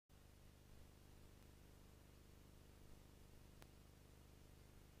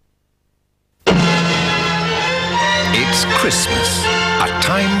It's Christmas, a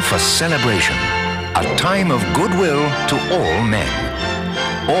time for celebration, a time of goodwill to all men.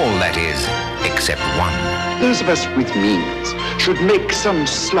 All, that is, except one. Those of us with means should make some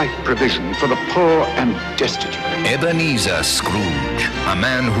slight provision for the poor and destitute. Ebenezer Scrooge, a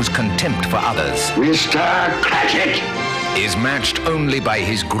man whose contempt for others Mr. Cratchit is matched only by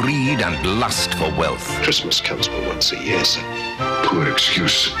his greed and lust for wealth. Christmas comes but once a year, sir. Poor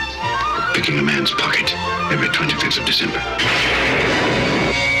excuse for picking a man's pocket every 25th of December.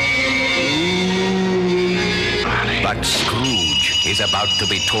 But Scrooge is about to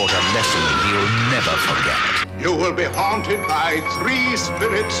be taught a lesson he'll never forget. You will be haunted by three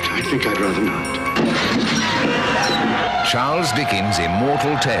spirits. I think I'd rather not. Charles Dickens'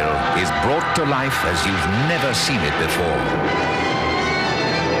 immortal tale is brought to life as you've never seen it before.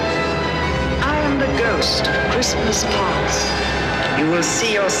 I am the ghost of Christmas past. You will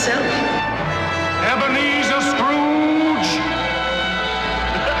see yourself. Ebenezer Scrooge!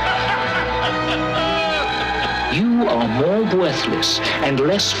 You are more worthless and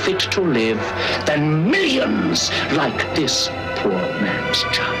less fit to live than millions like this poor man's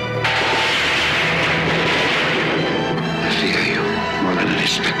child. I fear you more than any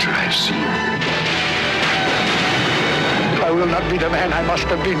specter I've seen. I will not be the man I must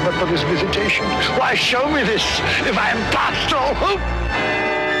have been but for this visitation. Why show me this if I am past all hope?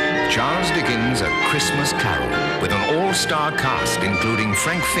 Charles Dickens' A Christmas Carol, with an all-star cast including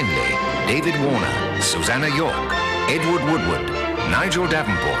Frank Finlay, David Warner, Susanna York, Edward Woodward, Nigel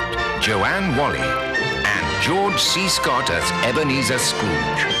Davenport, Joanne Whalley, and George C. Scott as Ebenezer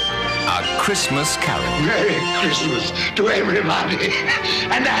Scrooge. A Christmas Carol. Merry Christmas to everybody,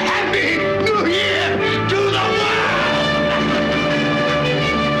 and a Happy New Year to the world!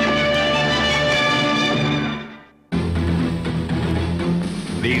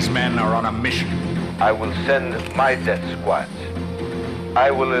 These men are on a mission. I will send my death squads. I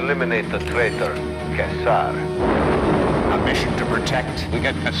will eliminate the traitor, Cassette. A mission to protect. We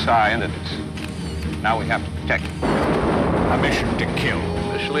get Cassette into this. Now we have to protect him. A mission to kill.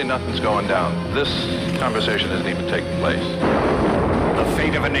 Officially, nothing's going down. This conversation isn't even taking place. The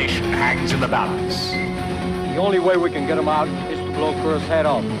fate of a nation hangs in the balance. The only way we can get him out is to blow Kerr's head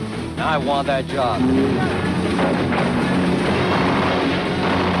off. And I want that job.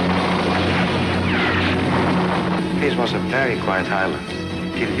 This was a very quiet island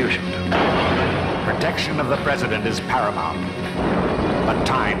till you showed up. Protection of the president is paramount. But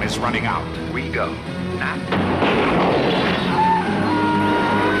time is running out. We go now.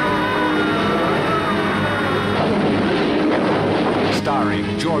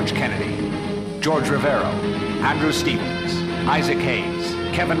 Starring George Kennedy, George Rivero, Andrew Stevens, Isaac Hayes,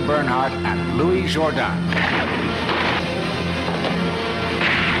 Kevin Bernhardt, and Louis Jourdan.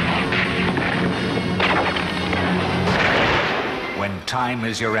 When time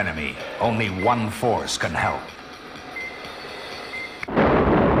is your enemy, only one force can help.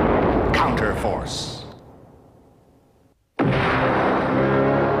 Counterforce.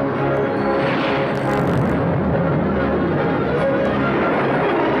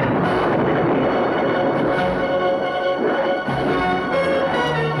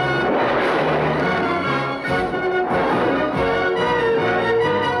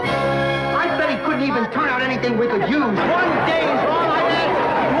 I bet he couldn't even turn out anything we could use. One day is all I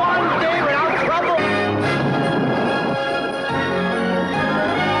ask. One day without trouble.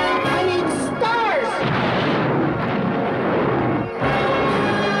 I need stars.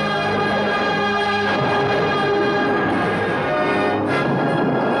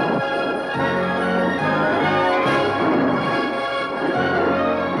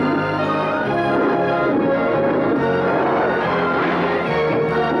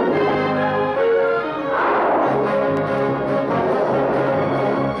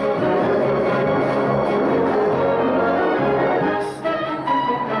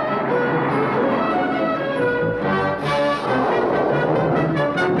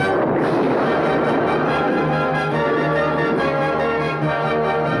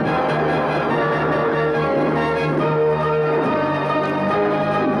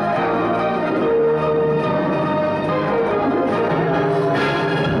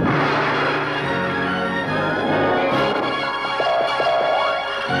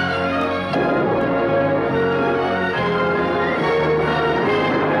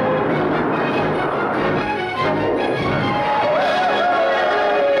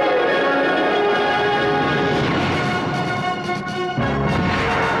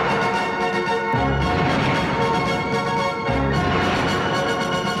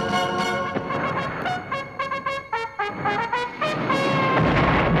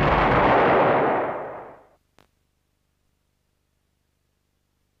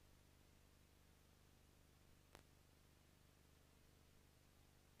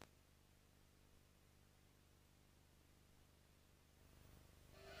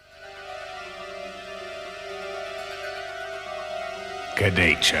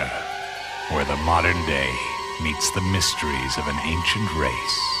 Kadaicha, where the modern day meets the mysteries of an ancient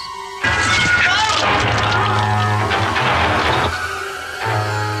race.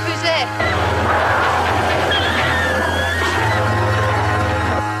 Who's there?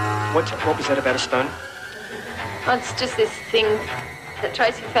 What was that about a stone? Oh, it's just this thing that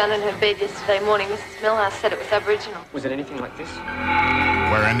Tracy found in her bed yesterday morning. Mrs. Millhouse said it was Aboriginal. Was it anything like this?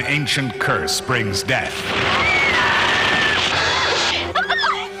 Where an ancient curse brings death.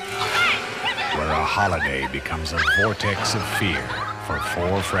 Where a holiday becomes a vortex of fear for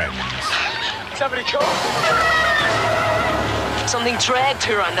four friends. Somebody call! Something dragged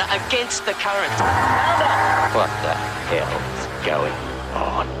her under against the current. What the hell is going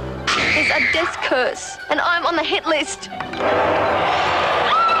on? There's a death curse, and I'm on the hit list.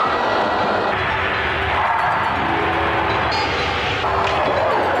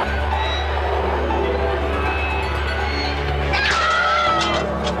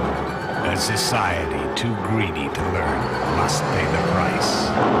 A society too greedy to learn must pay the price.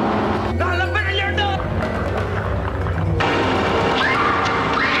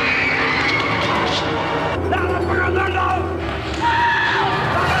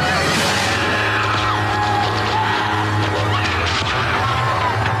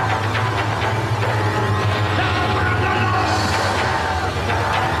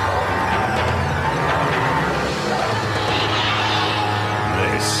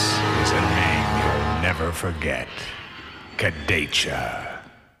 Never forget, Kadaicha.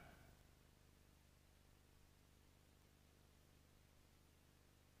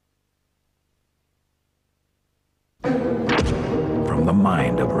 From the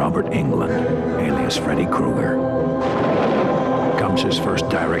mind of Robert Englund, alias Freddy Krueger, comes his first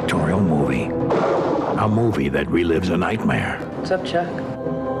directorial movie. A movie that relives a nightmare. What's up, Chuck?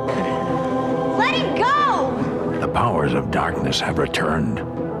 Let him go! The powers of darkness have returned.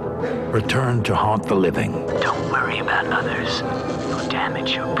 Returned to haunt the living. Don't worry about others. You'll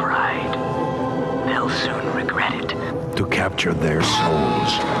damage your pride. They'll soon regret it. To capture their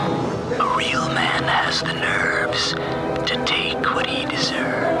souls. A real man has the nerves to take what he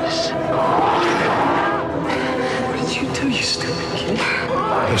deserves. What did you do, you stupid kid?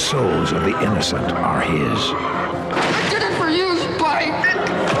 The souls of the innocent are his. I did it for you, Spike!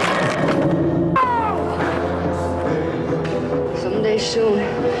 Someday soon,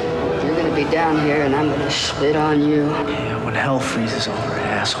 you're gonna be down here and I'm gonna spit on you. Yeah, when hell freezes over,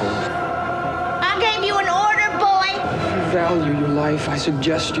 asshole. I gave you an order, boy! If you value your life, I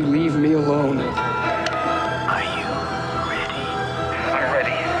suggest you leave me alone. Are you ready? I'm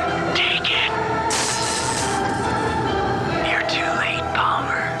ready. Take it. You're too late,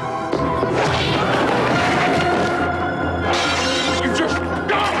 Palmer. You just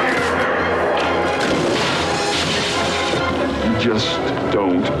die! You just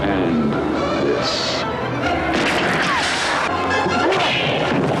don't end this.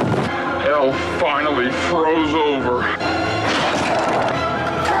 Hell finally froze over.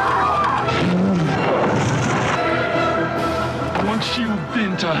 Once you've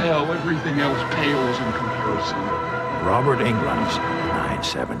been to hell, everything else pales in comparison. Robert Englund's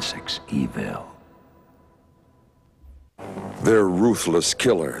 976 Evil. They're ruthless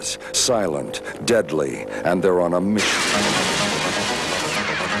killers, silent, deadly, and they're on a mission.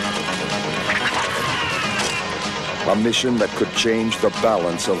 A mission that could change the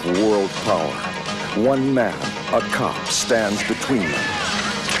balance of world power. One man, a cop, stands between them.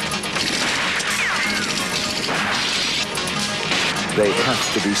 They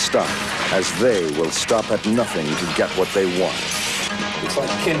have to be stopped, as they will stop at nothing to get what they want. Looks like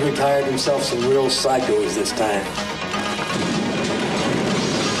Kendrick hired himself some real psychos this time.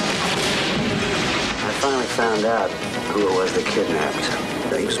 I finally found out who it was that kidnapped.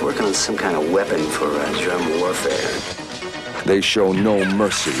 He was working on some kind of weapon for German warfare. They show no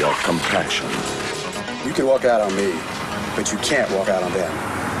mercy or compassion. You can walk out on me, but you can't walk out on them.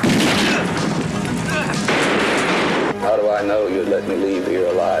 How do I know you'd let me leave here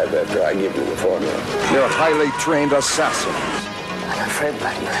alive after I give you the formula? They're highly trained assassins. I'm afraid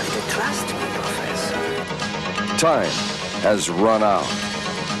that you have to trust me, Professor. Time has run out.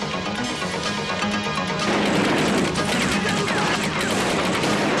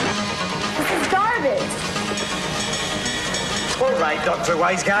 All right, Dr.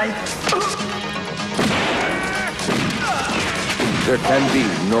 Wise Guy. There can be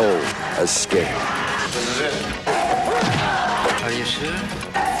no escape. This is it. Are you sure?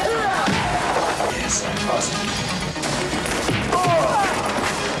 Yes, I'm positive.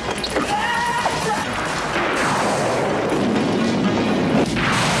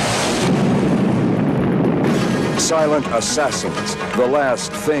 silent assassins, the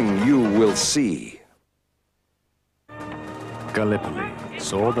last thing you will see. Gallipoli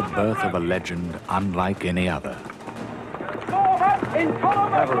saw the birth of a legend unlike any other.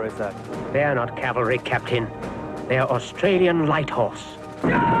 Cavalry, sir. They are not cavalry, Captain. They are Australian light horse.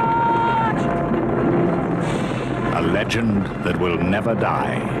 A legend that will never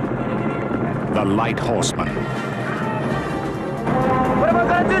die. The Lighthorsemen. What am I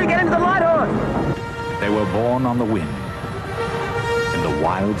going to do to get into the light horse? They were born on the wind in the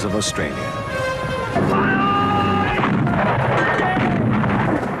wilds of Australia.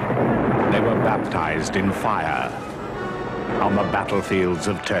 They were baptized in fire on the battlefields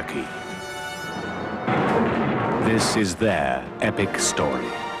of Turkey. This is their epic story.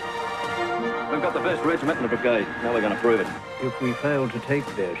 We've got the best regiment in the brigade. Now we're going to prove it. If we fail to take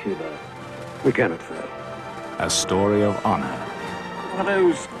Beersheba, we cannot fail. A story of honor. One of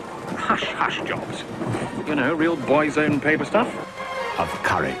those hush-hush jobs. You know, real boys' own paper stuff. Of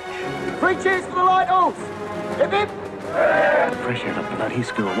courage. 3 cheers for the light horse! Hip hip! Fresh out of bloody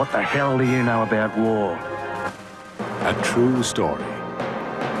school. What the hell do you know about war? A true story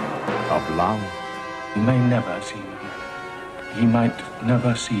of love. He may never see you again. He might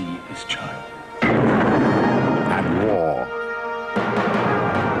never see his child. And war.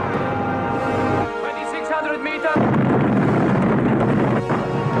 2600 meters!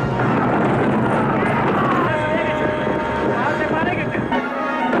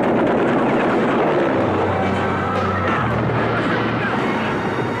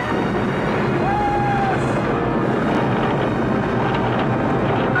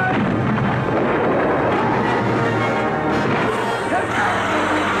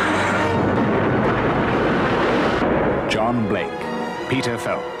 John Blake, Peter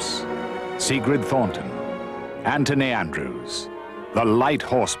Phelps, Sigrid Thornton, Anthony Andrews, the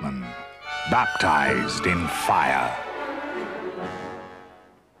Lighthorsemen, baptized in fire.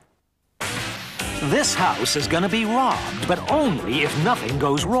 This house is gonna be robbed, but only if nothing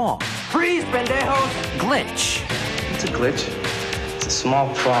goes wrong. Freeze, pendejos! Glitch. It's a glitch. It's a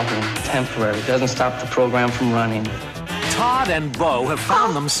small problem, temporary. It doesn't stop the program from running. Todd and Bo have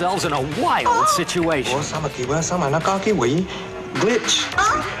found themselves in a wild situation. Glitch.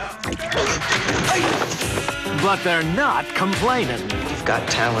 But they're not complaining. You've got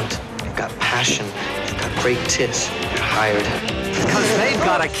talent. You've got passion. You've got great tits. You're hired. Because they've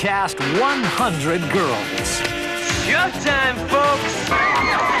got to cast 100 girls. Showtime, folks!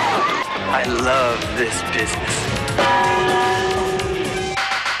 I love this business.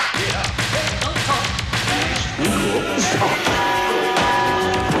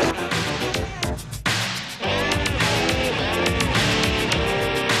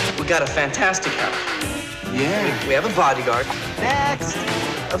 We got a fantastic house. Yeah. We have a bodyguard. Next.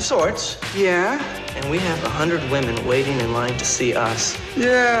 Of sorts. Yeah. And we have 100 women waiting in line to see us.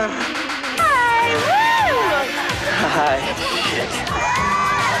 Yeah. Hi.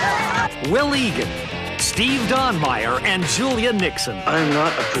 Will Egan, Steve Donmeyer, and Julia Nixon. I'm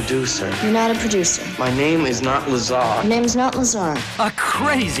not a producer. You're not a producer. My name is not Lazar. Your name's not Lazar. A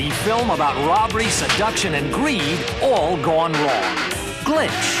crazy film about robbery, seduction, and greed all gone wrong.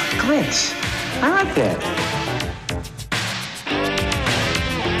 Glitch. Glitch. I like that.